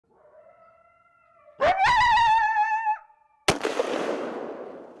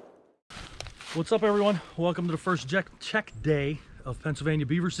What's up, everyone? Welcome to the first check day of Pennsylvania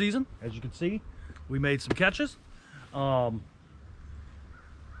beaver season. As you can see, we made some catches. I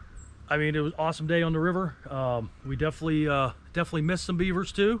mean, it was an awesome day on the river. We definitely missed some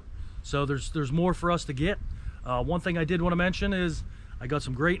beavers too, so there's more for us to get. One thing I did want to mention is I got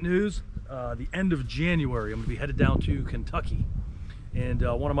some great news. The end of January, I'm going to be headed down to Kentucky, and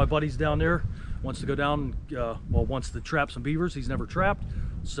one of my buddies down there wants to go down, wants to trap some beavers. He's never trapped,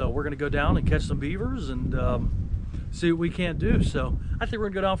 so we're going to go down and catch some beavers and see what we can't do. So I think we're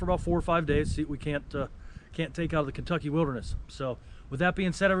going to go down for about 4 or 5 days, see what we can't take out of the Kentucky wilderness. So with that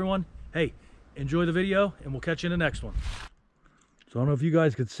being said, everyone, hey, enjoy the video and we'll catch you in the next one. So I don't know if you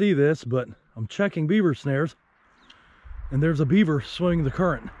guys could see this, but I'm checking beaver snares, and there's a beaver swimming the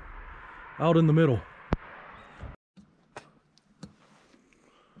current out in the middle.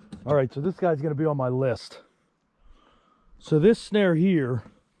 All right, so this guy's going to be on my list. So this snare here,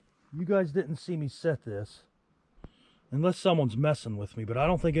 you guys didn't see me set this, unless someone's messing with me, but I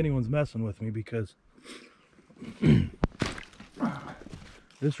don't think anyone's messing with me because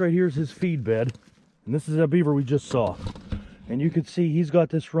this right here is his feed bed, and this is a beaver we just saw. And you can see he's got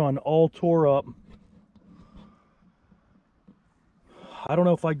this run all tore up. I don't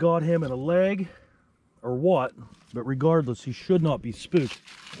know if I got him in a leg or what, but regardless, he should not be spooked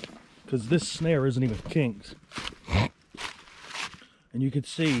because this snare isn't even kinked. And you can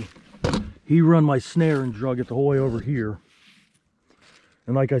see he run my snare and drug it the whole way over here.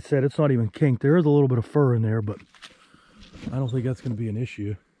 And like I said, it's not even kinked. There is a little bit of fur in there, but I don't think that's going to be an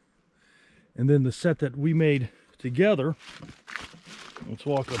issue. And then the set that we made together, let's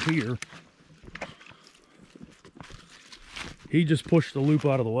walk up here. He just pushed the loop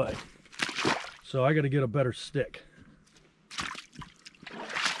out of the way. So I got to get a better stick.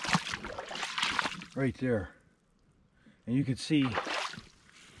 Right there. And you can see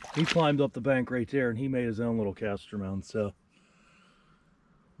he climbed up the bank right there and he made his own little Castor mound. So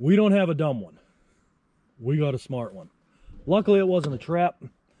we don't have a dumb one. We got a smart one. Luckily it wasn't a trap.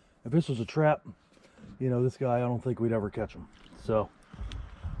 If this was a trap, you know, this guy, I don't think we'd ever catch him. So,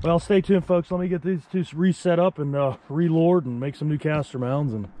 well, stay tuned, folks. Let me get these two reset up and reload and make some new Castor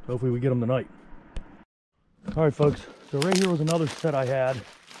mounds, and hopefully we get them tonight. All right, folks. So right here was another set I had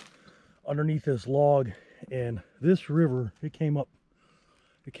underneath this log, and this river, it came up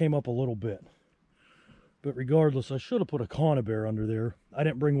a little bit. But regardless, I should have put a conibear under there. I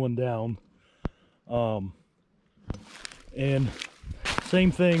didn't bring one down. And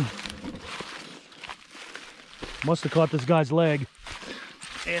same thing. Must have caught this guy's leg,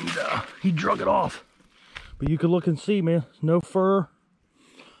 and he drug it off. But you can look and see, man, no fur,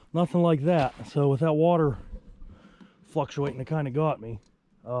 nothing like that. So with that water fluctuating, it kind of got me.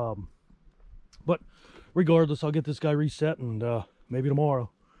 But regardless, I'll get this guy reset, and maybe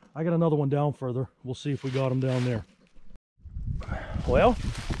tomorrow. I got another one down further. We'll see if we got him down there. Well,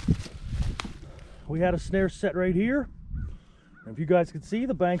 we had a snare set right here. And if you guys can see,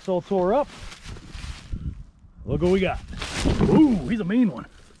 the bank's all tore up. Look what we got. Ooh, he's a mean one.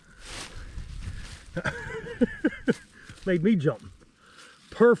 Made me jump.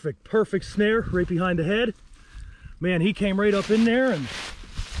 Perfect snare right behind the head. Man, he came right up in there and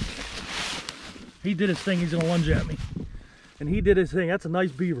he did his thing. He's gonna lunge at me. And he did his thing. That's a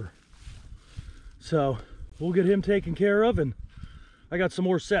nice beaver. So we'll get him taken care of, and I got some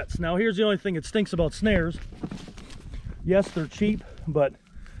more sets. Now here's the only thing that stinks about snares. Yes, they're cheap, but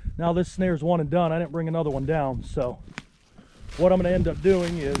now this snare's one and done. I didn't bring another one down, so what I'm going to end up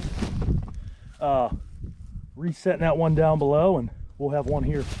doing is resetting that one down below, and we'll have one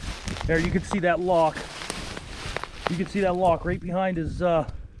here. There, you can see that lock. You can see that lock right behind his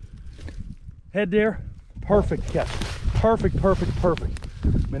head there. Perfect catch. Perfect.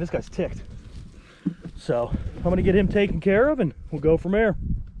 Man, this guy's ticked. So I'm going to get him taken care of, and we'll go from there.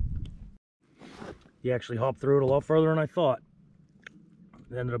 He actually hopped through it a lot further than I thought.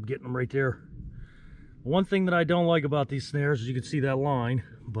 Ended up getting them right there. One thing that I don't like about these snares is you can see that line,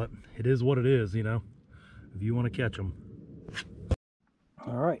 but it is what it is, you know, if you want to catch them.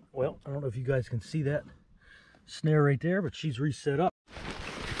 All right, well, I don't know if you guys can see that snare right there, but she's reset up.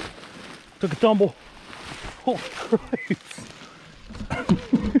 Took a tumble. Oh, Christ.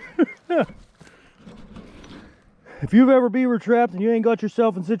 If you've ever beaver trapped and you ain't got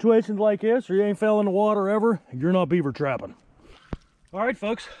yourself in situations like this, or you ain't fell in the water ever, you're not beaver trapping. All right,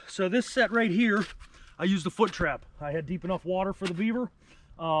 folks, so this set right here, I used a foot trap. I had deep enough water for the beaver,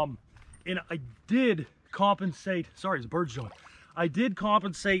 and I did compensate, sorry, there's birds showing. I did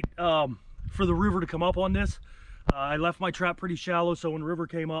compensate for the river to come up on this. I left my trap pretty shallow, so when the river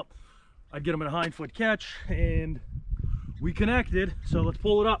came up, I'd get them in a hind foot catch, and we connected. So let's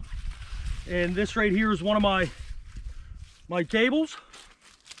pull it up. And this right here is one of my cables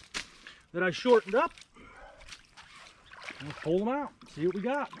that I shortened up. Let's pull them out, see what we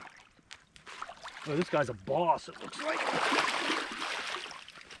got. Oh, this guy's a boss, it looks like.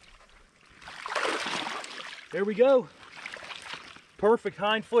 There we go. Perfect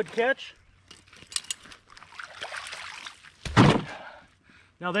hind foot catch.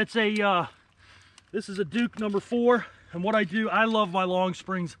 Now that's a, this is a Duke number 4. And what I do, I love my long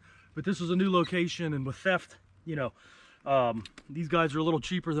springs, but this is a new location, and with theft, you know, these guys are a little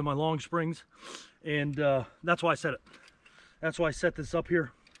cheaper than my long springs. And that's why I set it. That's why I set this up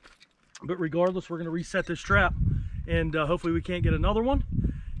here. But regardless, we're gonna reset this trap, and hopefully we can't get another one,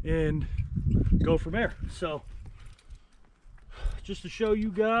 and go from there. So, just to show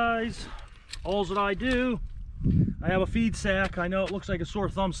you guys, all that I do, I have a feed sack. I know it looks like a sore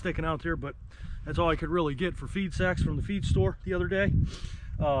thumb sticking out there, but that's all I could really get for feed sacks from the feed store the other day.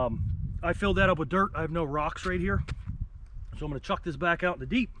 I filled that up with dirt. I have no rocks right here. So I'm gonna chuck this back out in the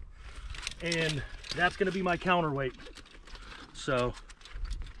deep, and that's gonna be my counterweight. So,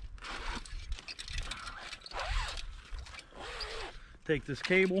 take this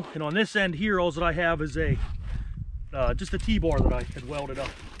cable, and on this end here, all that I have is a just a T-bar that I had welded up.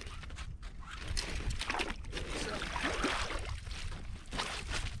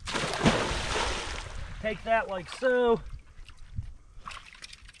 Take that like so.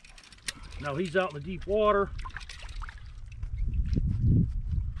 Now he's out in the deep water.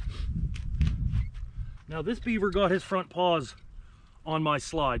 Now this beaver got his front paws on my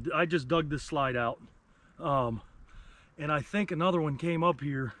slide. I just dug this slide out. And I think another one came up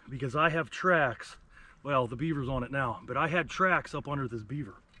here because I have tracks. Well, the beaver's on it now, but I had tracks up under this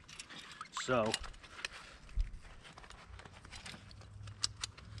beaver. So,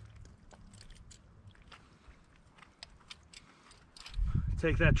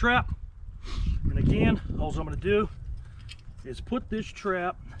 take that trap, and again, all I'm going to do is put this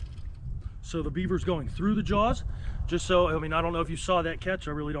trap so the beaver's going through the jaws. Just so, I mean, I don't know if you saw that catch.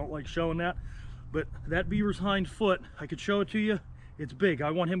 I really don't like showing that. But that beaver's hind foot, I could show it to you. It's big. I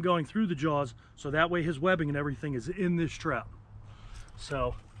want him going through the jaws, so that way his webbing and everything is in this trap.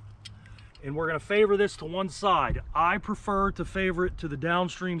 So, and we're going to favor this to one side. I prefer to favor it to the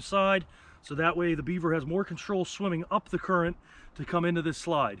downstream side, so that way the beaver has more control swimming up the current to come into this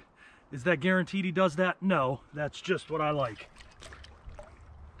slide. Is that guaranteed he does that? No, that's just what I like.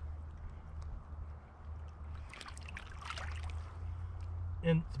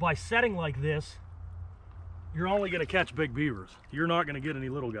 And by setting like this, you're only going to catch big beavers. You're not going to get any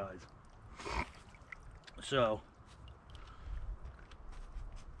little guys. So,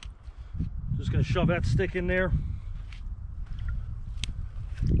 just going to shove that stick in there.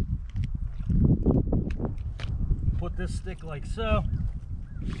 Put this stick like so.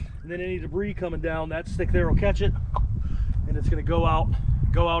 And then any debris coming down, that stick there will catch it. And it's going to go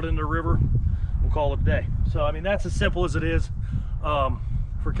out in the river. We'll call it a day. So, I mean, that's as simple as it is.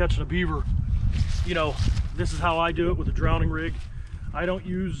 For catching a beaver, you know, this is how I do it with a drowning rig. I don't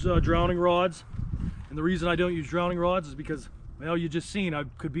use drowning rods, and the reason I don't use drowning rods is because, well, you just seen, I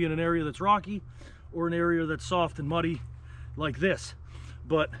could be in an area that's rocky or an area that's soft and muddy like this.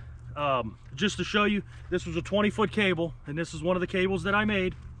 But just to show you, this was a 20-foot cable, and this is one of the cables that I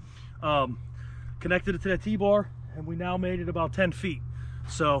made. Connected it to that T-bar, and we now made it about 10 feet.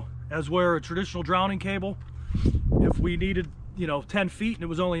 So, as where a traditional drowning cable, if we needed, you know, 10 feet and it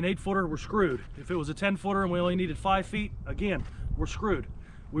was only an 8-footer, we're screwed. If it was a 10-footer and we only needed 5 feet, again, we're screwed.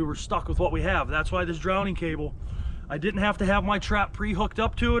 We were stuck with what we have. That's why this drowning cable, I didn't have to have my trap pre-hooked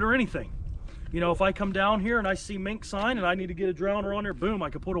up to it or anything. You know, if I come down here and I see mink sign and I need to get a drowner on there, boom, I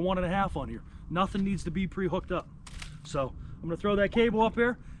could put a 1.5 on here. Nothing needs to be pre-hooked up. So I'm gonna throw that cable up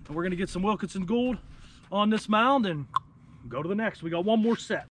there, and we're gonna get some Wilkinson gold on this mound and go to the next. We got one more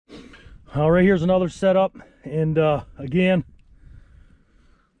set. All right, here's another setup, and again,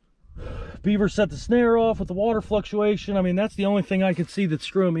 Beaver set the snare off with the water fluctuation. I mean, that's the only thing I could see that's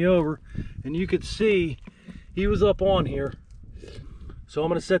screwing me over. And you could see he was up on here. So I'm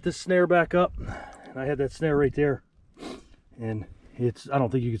going to set this snare back up. And I had that snare right there. And it's, I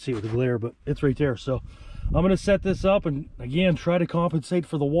don't think you can see it with the glare, but it's right there. So I'm going to set this up and again, try to compensate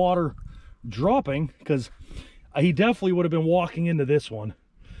for the water dropping, because he definitely would have been walking into this one.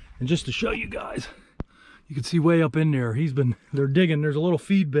 And just to show you guys, you can see way up in there, they're digging. There's a little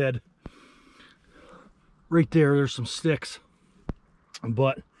feed bed. Right there, there's some sticks.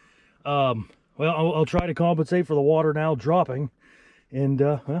 But, well, I'll try to compensate for the water now dropping. And,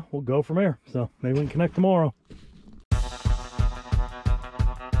 well, we'll go from there. So, maybe we can connect tomorrow.